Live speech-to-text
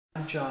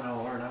I'm John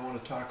Oller, and I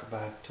want to talk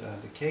about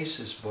the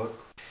Cases book.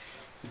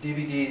 The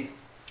DVD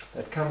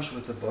that comes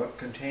with the book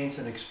contains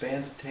an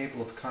expanded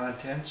table of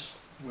contents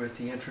with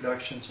the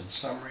introductions and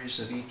summaries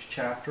of each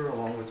chapter,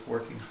 along with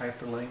working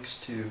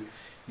hyperlinks to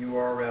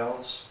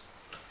URLs.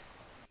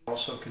 It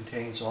also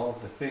contains all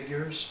of the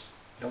figures,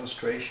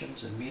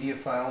 illustrations, and media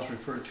files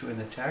referred to in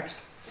the text,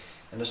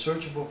 and a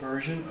searchable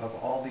version of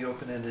all the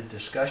open-ended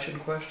discussion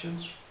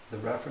questions, the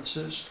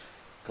references,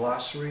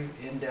 glossary,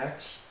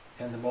 index,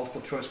 and the multiple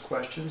choice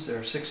questions. There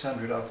are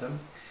 600 of them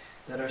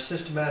that are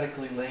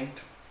systematically linked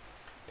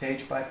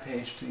page by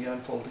page to the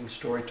unfolding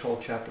story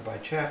told chapter by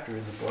chapter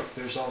in the book.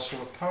 There's also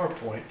a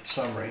PowerPoint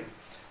summary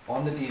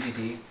on the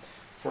DVD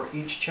for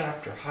each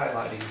chapter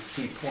highlighting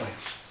key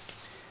points.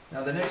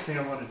 Now the next thing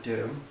I want to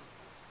do,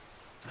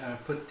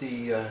 put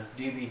the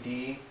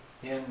DVD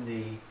in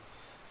the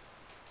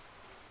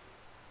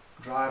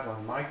drive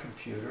on my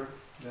computer.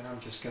 Then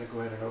I'm just going to go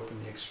ahead and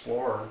open the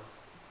Explorer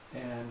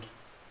and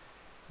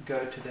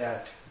go to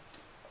that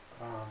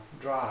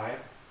drive,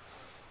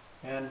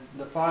 and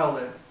the file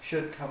that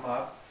should come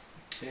up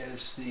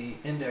is the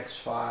index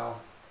file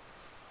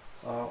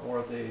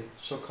or the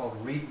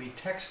so-called readme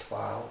text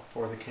file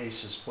for the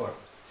Cases book.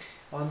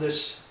 On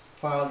this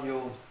file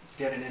you'll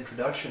get an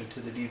introduction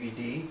to the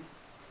DVD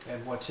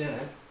and what's in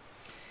it.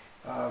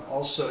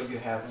 Also you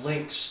have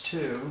links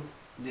to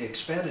the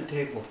expanded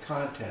table of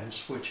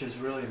contents, which is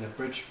really an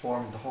abridged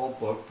form of the whole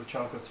book, which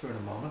I'll go through in a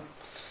moment.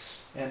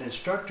 An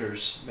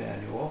instructor's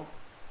manual,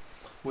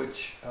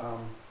 which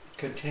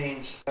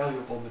contains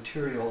valuable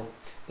material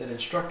that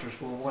instructors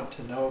will want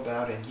to know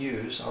about and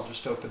use. I'll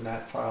just open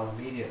that file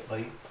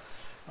immediately.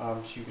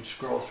 So you can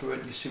scroll through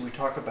it. You see we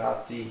talk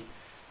about the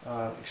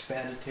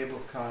expanded table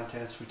of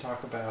contents. We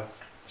talk about,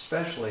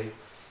 especially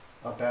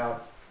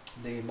about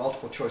the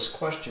multiple choice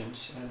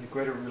questions and the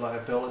greater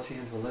reliability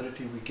and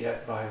validity we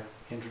get by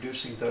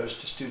introducing those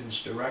to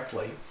students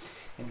directly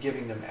and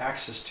giving them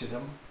access to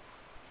them.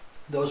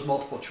 Those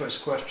multiple choice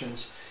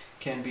questions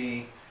can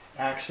be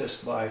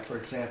accessed by, for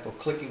example,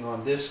 clicking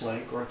on this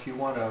link, or if you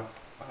want a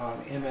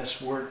MS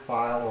Word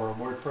file or a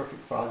WordPerfect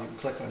file, you can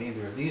click on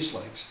either of these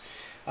links.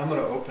 I'm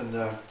going to open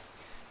the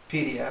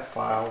PDF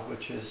file,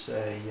 which is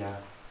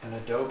an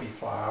Adobe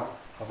file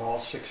of all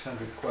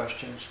 600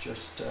 questions,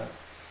 just so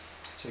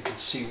you can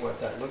see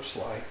what that looks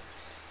like.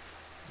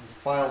 The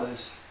file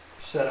is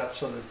set up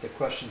so that the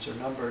questions are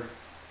numbered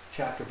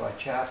chapter by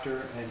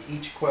chapter, and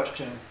each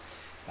question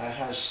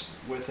has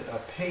with it a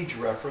page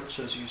reference.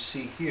 As you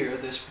see here,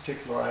 this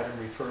particular item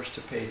refers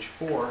to page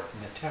 4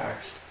 in the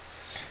text,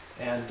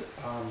 and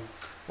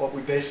what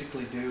we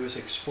basically do is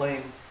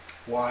explain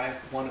why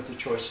one of the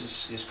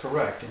choices is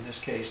correct. In this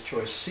case,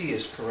 choice C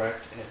is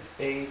correct, and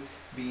A,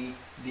 B,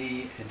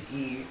 D, and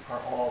E are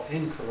all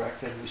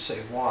incorrect, and we say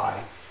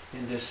why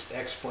in this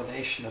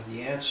explanation of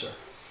the answer.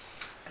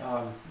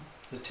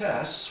 The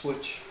tests,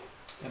 which,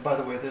 and by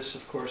the way, this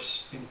of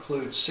course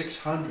includes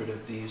 600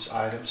 of these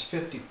items,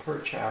 50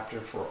 per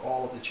chapter for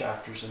all of the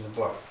chapters in the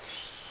book.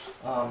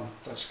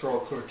 If I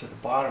scroll clear to the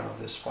bottom of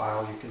this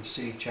file, you can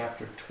see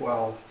chapter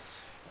 12,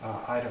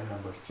 item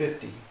number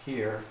 50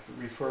 here,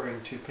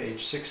 referring to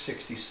page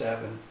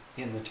 667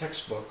 in the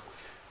textbook,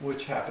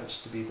 which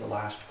happens to be the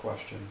last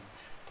question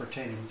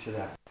pertaining to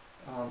that.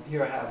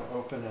 Here I have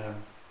open an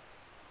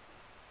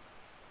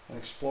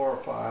Explorer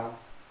file,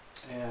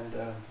 and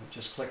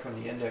just click on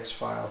the index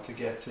file to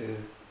get to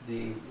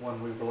the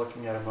one we were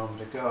looking at a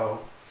moment ago,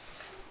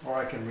 or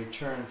I can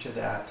return to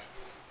that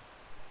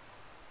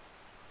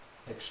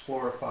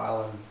Explorer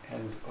file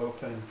and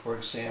open, for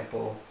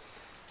example,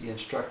 the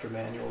instructor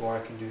manual, or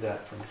I can do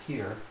that from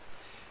here.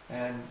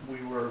 And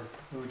we were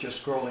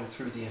just scrolling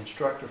through the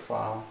instructor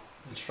file,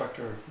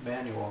 instructor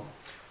manual,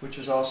 which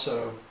is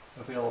also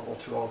available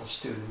to all the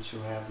students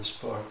who have this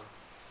book.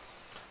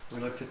 We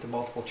looked at the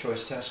multiple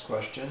choice test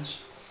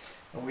questions.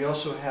 And we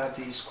also have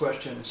these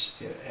questions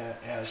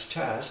as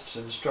tests.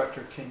 An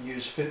instructor can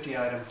use 50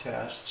 item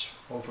tests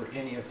over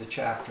any of the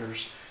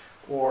chapters,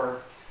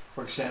 or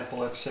for example,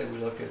 let's say we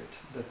look at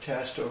the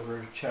test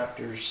over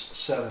chapters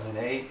 7 and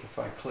 8. If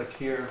I click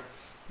here,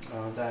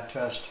 that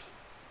test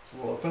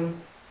will open,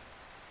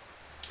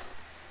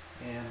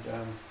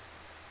 and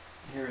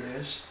here it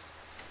is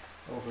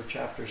over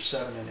chapters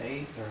 7 and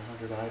 8. There are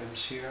 100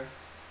 items here.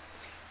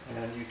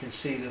 And you can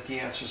see that the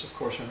answers, of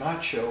course, are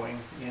not showing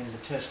in the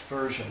test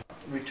version.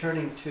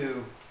 Returning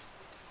to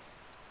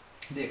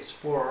the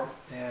Explorer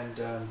and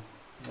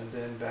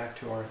then back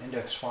to our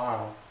index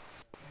file,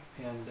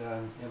 and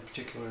in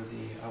particular,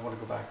 I want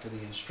to go back to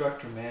the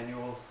instructor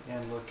manual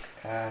and look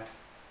at.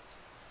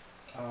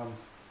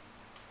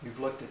 We've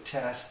looked at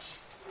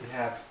tests. We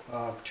have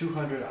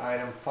 200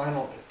 item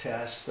final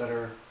tests that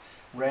are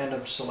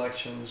random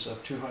selections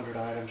of 200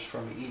 items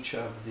from each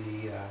of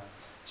the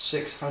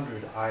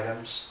 600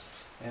 items,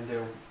 and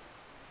they're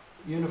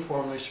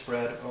uniformly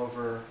spread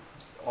over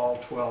all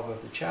 12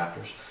 of the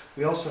chapters.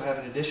 We also have,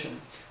 in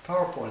addition,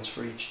 PowerPoints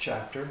for each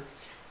chapter,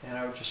 and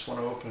I would just want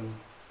to open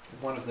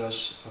one of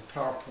those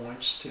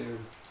PowerPoints to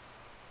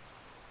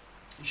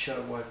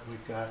show what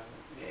we've got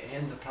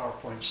in the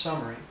PowerPoint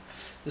summary.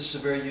 This is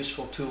a very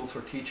useful tool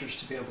for teachers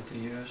to be able to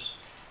use,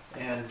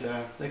 and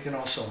they can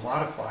also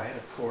modify it,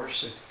 of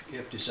course,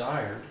 if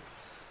desired.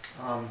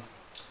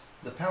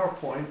 The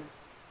PowerPoint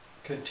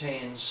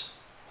contains,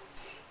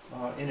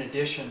 in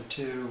addition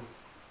to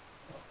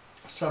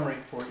a summary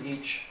for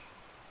each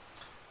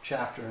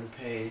chapter and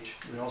page,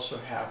 we also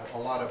have a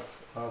lot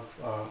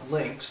of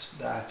links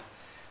that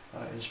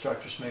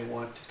instructors may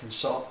want to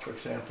consult. For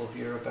example,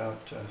 here about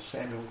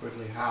Samuel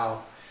Gridley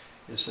Howe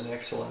is an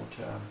excellent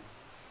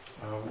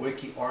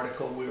wiki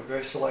article. We were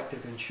very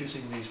selective in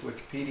choosing these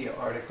Wikipedia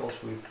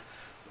articles. We've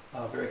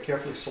very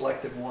carefully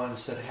selected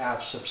ones that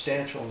have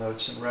substantial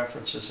notes and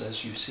references,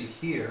 as you see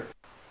here.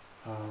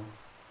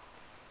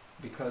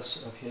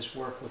 Because of his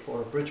work with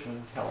Laura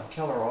Bridgman, Helen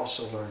Keller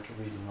also learned to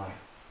read and write.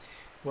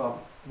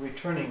 Well,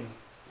 returning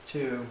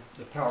to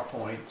the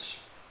PowerPoints,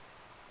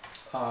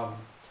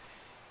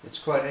 it's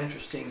quite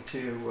interesting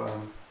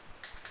to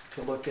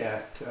look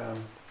at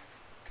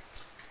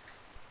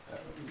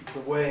the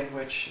way in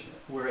which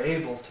we're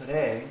able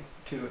today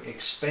to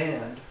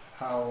expand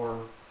our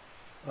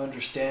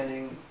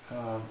understanding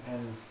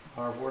and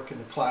our work in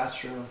the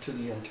classroom to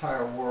the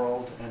entire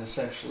world, and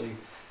essentially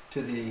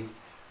to the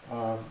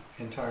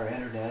entire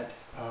internet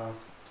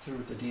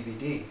through the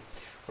DVD.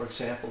 For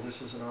example,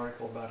 this is an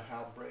article about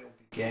how Braille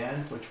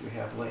began, which we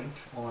have linked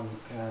on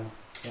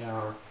in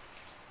our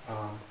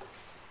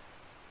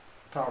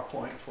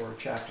PowerPoint for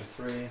Chapter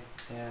 3.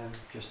 And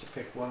just to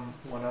pick one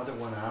other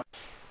one out,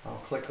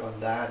 I'll click on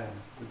that and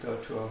we go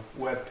to a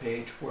web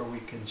page where we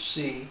can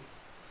see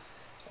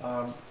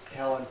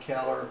Helen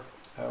Keller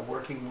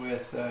working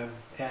with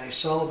Annie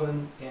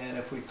Sullivan, and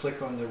if we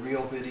click on the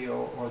real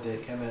video or the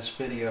MS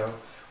video,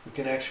 we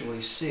can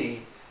actually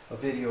see a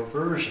video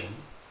version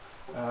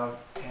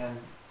and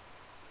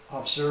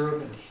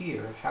observe and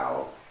hear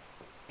how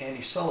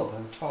Annie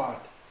Sullivan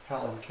taught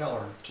Helen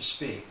Keller to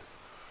speak.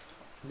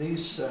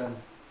 These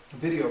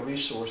video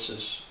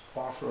resources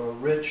offer a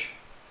rich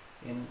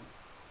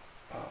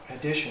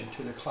addition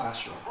to the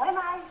classroom. When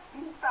I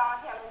saw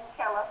Helen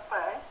Keller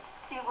first,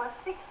 she was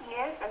 6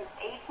 years and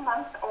 8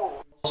 months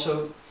old.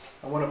 Also,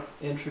 I want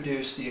to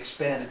introduce the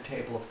expanded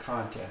table of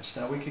contents.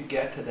 Now, we could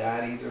get to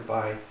that either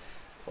by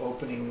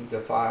opening the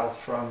file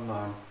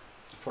from,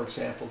 for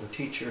example, the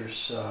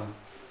teacher's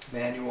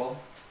manual.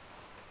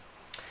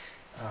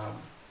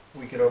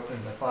 We could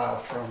open the file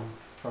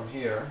from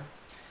here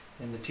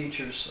in the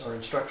teacher's or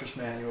instructor's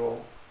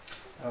manual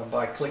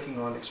by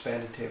clicking on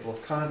expanded table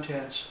of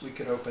contents. We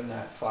could open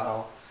that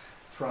file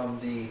from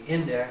the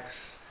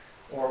index,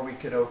 or we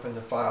could open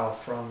the file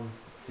from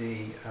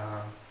the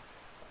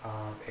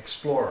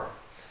Explorer.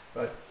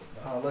 But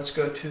let's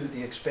go to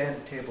the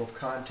expanded table of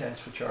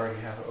contents, which I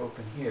already have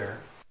open here.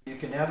 You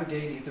can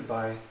navigate either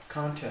by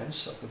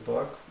contents of the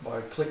book,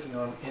 by clicking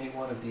on any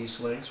one of these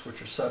links,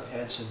 which are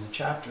subheads in the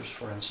chapters,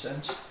 for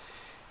instance,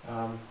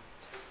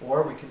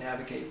 or we can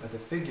navigate by the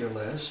figure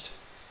list.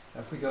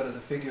 If we go to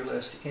the figure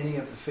list, any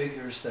of the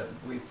figures that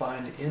we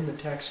find in the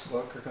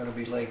textbook are going to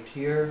be linked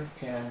here,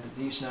 and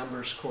these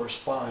numbers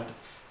correspond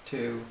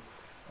to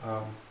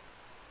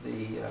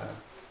the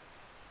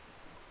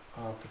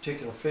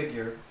particular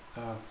figure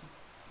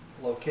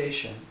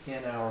location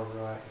in our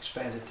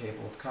expanded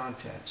table of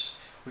contents.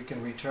 We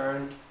can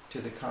return to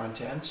the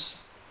contents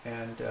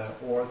and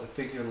or the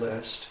figure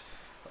list,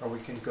 or we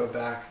can go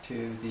back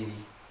to the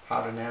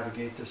how to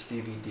navigate this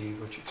DVD,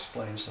 which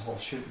explains the whole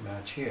shoot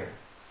match here.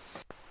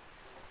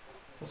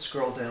 Let's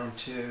scroll down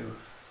to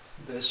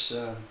this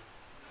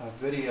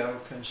video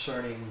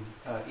concerning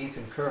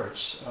Ethan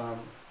Kurtz,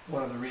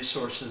 one of the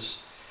resources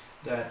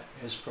that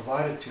is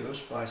provided to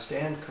us by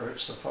Stan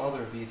Kurtz, the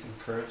father of Ethan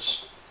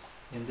Kurtz.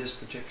 In this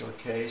particular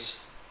case,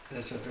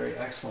 there's a very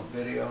excellent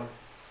video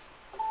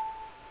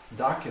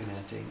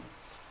documenting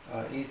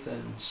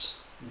Ethan's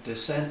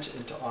descent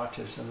into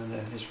autism and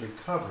then his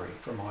recovery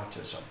from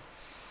autism.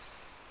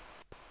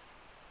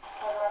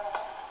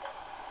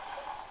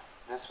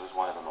 This was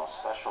one of the most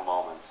special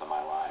moments of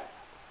my life.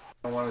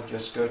 I want to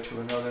just go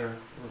to another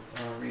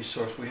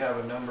resource. We have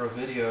a number of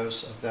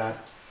videos of that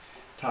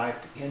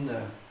type in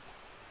the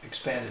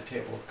expanded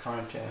table of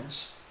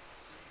contents,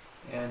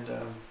 and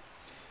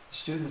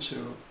students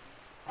who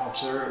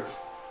observe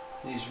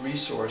these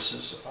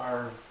resources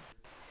are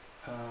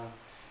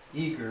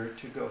eager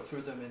to go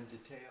through them in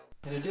detail.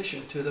 In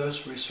addition to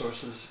those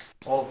resources,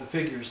 all of the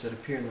figures that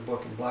appear in the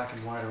book in black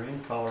and white are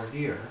in color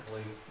here.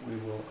 We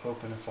will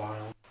open a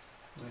file,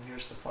 and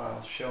here's the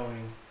file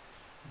showing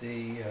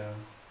the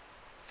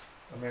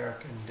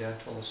American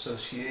Dental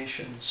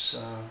Association's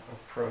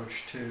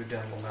approach to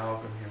dental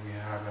amalgam. Here we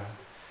have a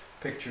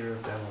picture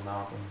of dental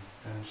amalgam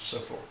and so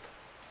forth.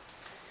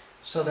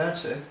 So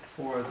that's it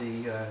for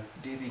the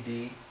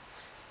DVD.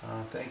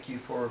 Thank you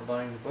for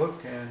buying the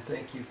book, and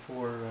thank you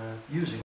for using it.